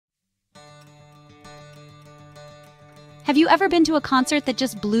Have you ever been to a concert that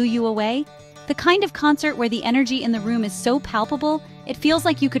just blew you away? The kind of concert where the energy in the room is so palpable, it feels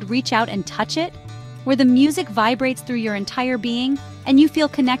like you could reach out and touch it? Where the music vibrates through your entire being, and you feel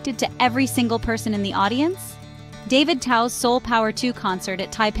connected to every single person in the audience? David Tao's Soul Power 2 concert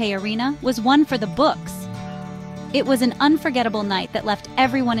at Taipei Arena was one for the books. It was an unforgettable night that left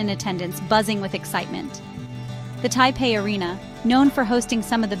everyone in attendance buzzing with excitement. The Taipei Arena, known for hosting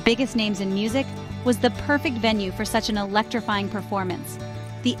some of the biggest names in music, was the perfect venue for such an electrifying performance.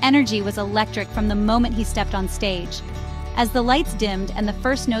 The energy was electric from the moment he stepped on stage. As the lights dimmed and the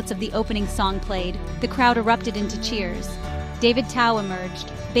first notes of the opening song played, the crowd erupted into cheers. David Tao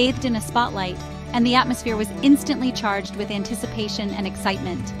emerged, bathed in a spotlight, and the atmosphere was instantly charged with anticipation and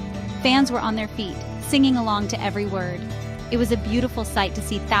excitement. Fans were on their feet, singing along to every word. It was a beautiful sight to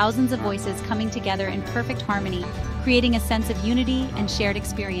see thousands of voices coming together in perfect harmony, creating a sense of unity and shared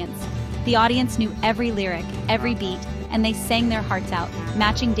experience. The audience knew every lyric, every beat, and they sang their hearts out,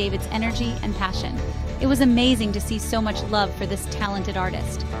 matching David's energy and passion. It was amazing to see so much love for this talented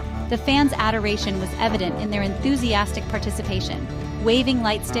artist. The fans' adoration was evident in their enthusiastic participation, waving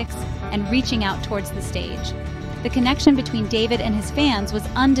light sticks and reaching out towards the stage. The connection between David and his fans was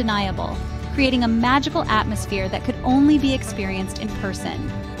undeniable, creating a magical atmosphere that could only be experienced in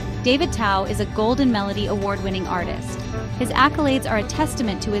person. David Tao is a Golden Melody Award-winning artist. His accolades are a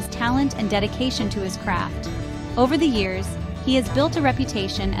testament to his talent and dedication to his craft. Over the years, he has built a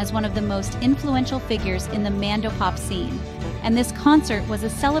reputation as one of the most influential figures in the Mandopop scene, and this concert was a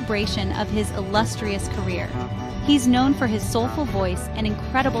celebration of his illustrious career. He's known for his soulful voice and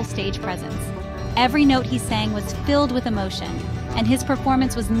incredible stage presence. Every note he sang was filled with emotion, and his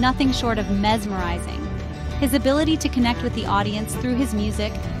performance was nothing short of mesmerizing. His ability to connect with the audience through his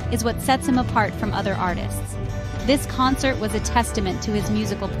music is what sets him apart from other artists. This concert was a testament to his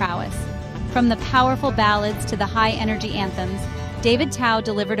musical prowess. From the powerful ballads to the high-energy anthems, David Tao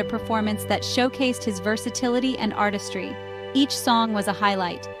delivered a performance that showcased his versatility and artistry. Each song was a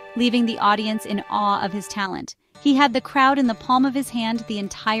highlight, leaving the audience in awe of his talent. He had the crowd in the palm of his hand the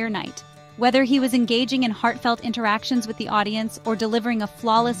entire night. Whether he was engaging in heartfelt interactions with the audience or delivering a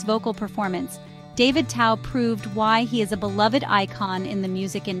flawless vocal performance, David Tao proved why he is a beloved icon in the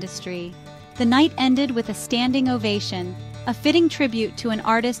music industry. The night ended with a standing ovation, a fitting tribute to an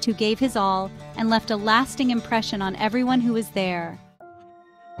artist who gave his all and left a lasting impression on everyone who was there.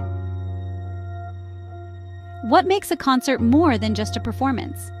 What makes a concert more than just a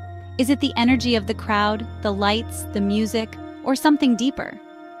performance? Is it the energy of the crowd, the lights, the music, or something deeper?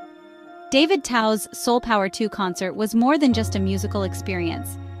 David Tao's Soul Power 2 concert was more than just a musical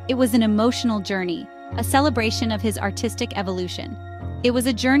experience. It was an emotional journey, a celebration of his artistic evolution. It was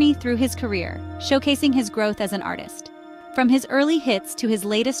a journey through his career, showcasing his growth as an artist. From his early hits to his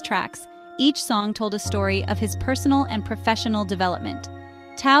latest tracks, each song told a story of his personal and professional development.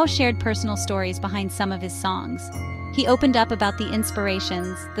 Tao shared personal stories behind some of his songs. He opened up about the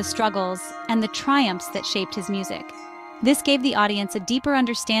inspirations, the struggles, and the triumphs that shaped his music. This gave the audience a deeper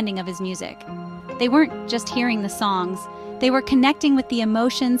understanding of his music. They weren't just hearing the songs, they were connecting with the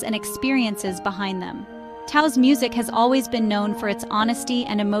emotions and experiences behind them. Tao's music has always been known for its honesty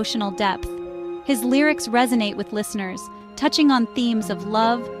and emotional depth. His lyrics resonate with listeners, touching on themes of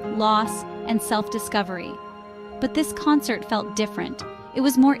love, loss, and self-discovery. But this concert felt different. It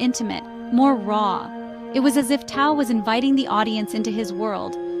was more intimate, more raw. It was as if Tao was inviting the audience into his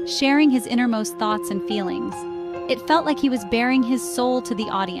world, sharing his innermost thoughts and feelings. It felt like he was baring his soul to the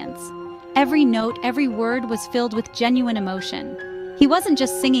audience. Every note, every word was filled with genuine emotion. He wasn't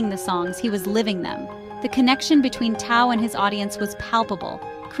just singing the songs, he was living them. The connection between Tao and his audience was palpable,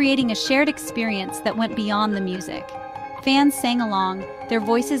 creating a shared experience that went beyond the music. Fans sang along, their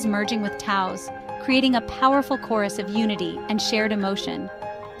voices merging with Tao's, creating a powerful chorus of unity and shared emotion.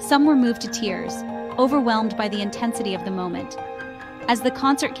 Some were moved to tears, overwhelmed by the intensity of the moment. As the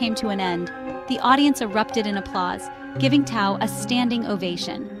concert came to an end, the audience erupted in applause, giving Tao a standing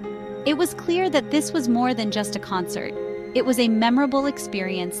ovation. It was clear that this was more than just a concert. It was a memorable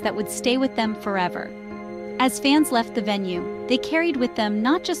experience that would stay with them forever. As fans left the venue, they carried with them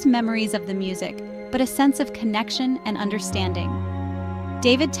not just memories of the music, but a sense of connection and understanding.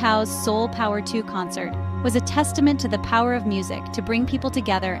 David Tao's Soul Power 2 concert was a testament to the power of music to bring people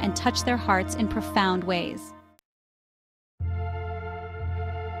together and touch their hearts in profound ways.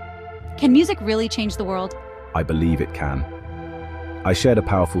 Can music really change the world? I believe it can. I shared a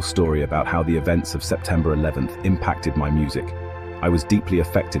powerful story about how the events of September 11th impacted my music. I was deeply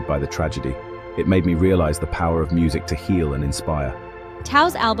affected by the tragedy. It made me realize the power of music to heal and inspire.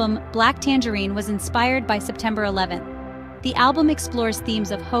 Tao's album, Black Tangerine, was inspired by September 11th. The album explores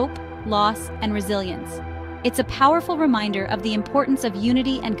themes of hope, loss, and resilience. It's a powerful reminder of the importance of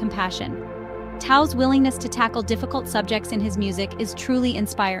unity and compassion. Tao's willingness to tackle difficult subjects in his music is truly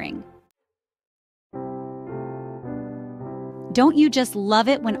inspiring. Don't you just love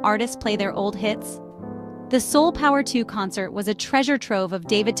it when artists play their old hits? The Soul Power 2 concert was a treasure trove of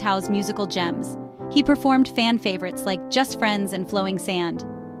David Tao's musical gems. He performed fan favorites like Just Friends and Flowing Sand.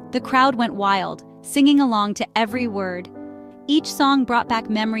 The crowd went wild, singing along to every word. Each song brought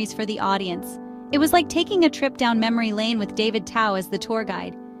back memories for the audience. It was like taking a trip down memory lane with David Tao as the tour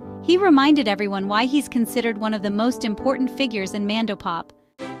guide. He reminded everyone why he's considered one of the most important figures in Mandopop.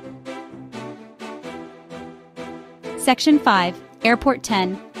 Section 5, Airport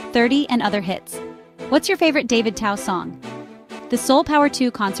 10, 30 and Other Hits. What's your favorite David Tao song? The Soul Power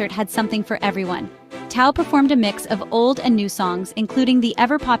 2 concert had something for everyone. Tao performed a mix of old and new songs, including the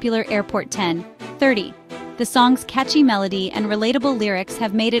ever-popular Airport 10, 30. The song's catchy melody and relatable lyrics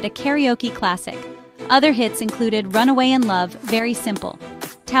have made it a karaoke classic. Other hits included Runaway in Love, Very Simple.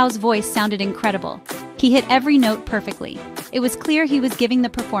 Tao's voice sounded incredible. He hit every note perfectly. It was clear he was giving the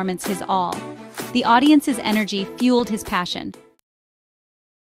performance his all. The audience's energy fueled his passion.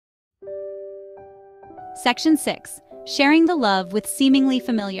 Section 6. Sharing the Love with Seemingly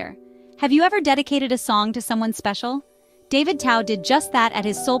Familiar. Have you ever dedicated a song to someone special? David Tao did just that at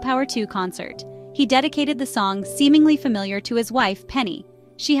his Soul Power 2 concert. He dedicated the song Seemingly Familiar to his wife, Penny.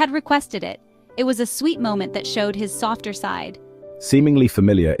 She had requested it. It was a sweet moment that showed his softer side. Seemingly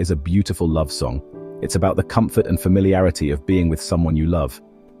Familiar is a beautiful love song. It's about the comfort and familiarity of being with someone you love.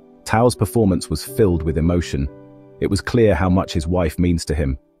 Tao's performance was filled with emotion. It was clear how much his wife means to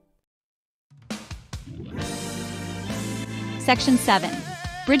him. Section 7.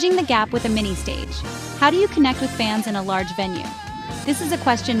 Bridging the gap with a mini-stage. How do you connect with fans in a large venue? This is a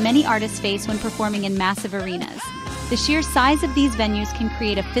question many artists face when performing in massive arenas. The sheer size of these venues can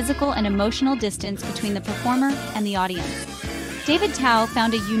create a physical and emotional distance between the performer and the audience. David Tao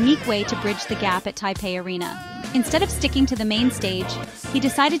found a unique way to bridge the gap at Taipei Arena. Instead of sticking to the main stage, he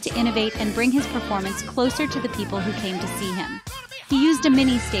decided to innovate and bring his performance closer to the people who came to see him. He used a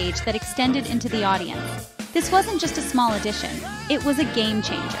mini-stage that extended into the audience. This wasn't just a small addition, it was a game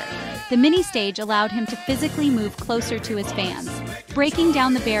changer. The mini-stage allowed him to physically move closer to his fans, breaking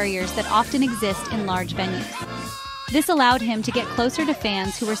down the barriers that often exist in large venues. This allowed him to get closer to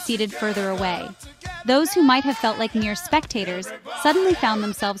fans who were seated further away. Those who might have felt like mere spectators suddenly found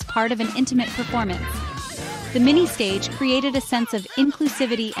themselves part of an intimate performance. The mini-stage created a sense of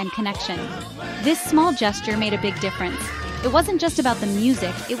inclusivity and connection. This small gesture made a big difference. It wasn't just about the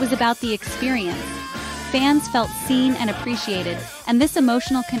music, it was about the experience. Fans felt seen and appreciated, and this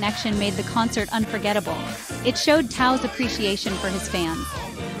emotional connection made the concert unforgettable. It showed Tao's appreciation for his fans.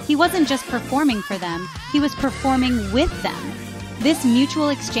 He wasn't just performing for them, he was performing with them. This mutual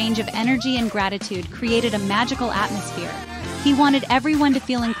exchange of energy and gratitude created a magical atmosphere. He wanted everyone to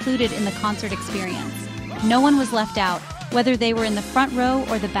feel included in the concert experience. No one was left out, whether they were in the front row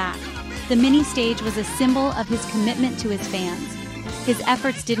or the back. The mini-stage was a symbol of his commitment to his fans. His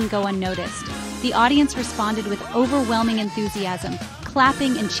efforts didn't go unnoticed. The audience responded with overwhelming enthusiasm,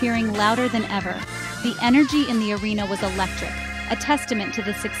 clapping and cheering louder than ever. The energy in the arena was electric, a testament to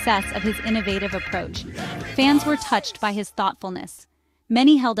the success of his innovative approach. Fans were touched by his thoughtfulness.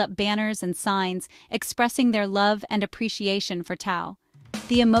 Many held up banners and signs, expressing their love and appreciation for Tao.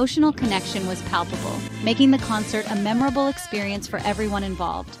 The emotional connection was palpable, making the concert a memorable experience for everyone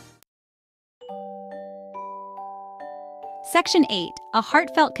involved. Section 8. A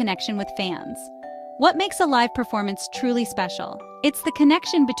heartfelt connection with fans. What makes a live performance truly special? It's the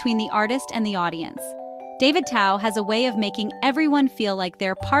connection between the artist and the audience. David Tao has a way of making everyone feel like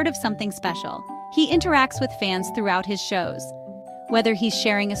they're part of something special. He interacts with fans throughout his shows. Whether he's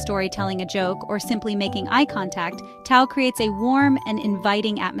sharing a story, telling a joke, or simply making eye contact, Tao creates a warm and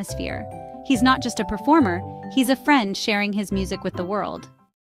inviting atmosphere. He's not just a performer, he's a friend sharing his music with the world.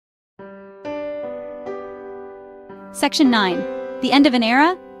 Section 9. The end of an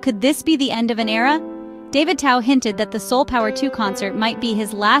era? Could this be the end of an era? David Tao hinted that the Soul Power 2 concert might be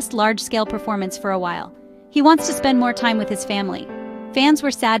his last large-scale performance for a while. He wants to spend more time with his family. Fans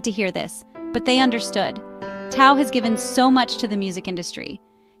were sad to hear this, but they understood. Tao has given so much to the music industry.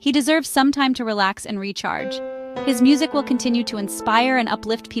 He deserves some time to relax and recharge. His music will continue to inspire and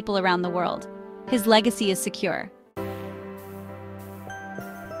uplift people around the world. His legacy is secure.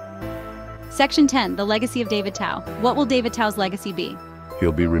 Section 10. The Legacy of David Tao. What will David Tao's legacy be?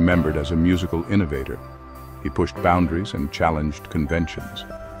 He'll be remembered as a musical innovator. He pushed boundaries and challenged conventions.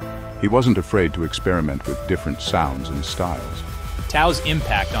 He wasn't afraid to experiment with different sounds and styles. Tao's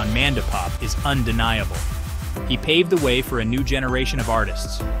impact on Mandopop is undeniable. He paved the way for a new generation of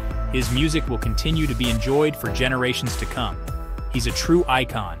artists. His music will continue to be enjoyed for generations to come. He's a true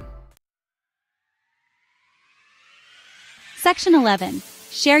icon. Section 11.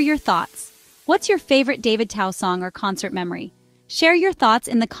 Share your thoughts. What's your favorite David Tao song or concert memory? Share your thoughts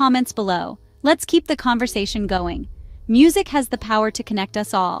in the comments below. Let's keep the conversation going. Music has the power to connect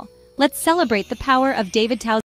us all. Let's celebrate the power of David Tao's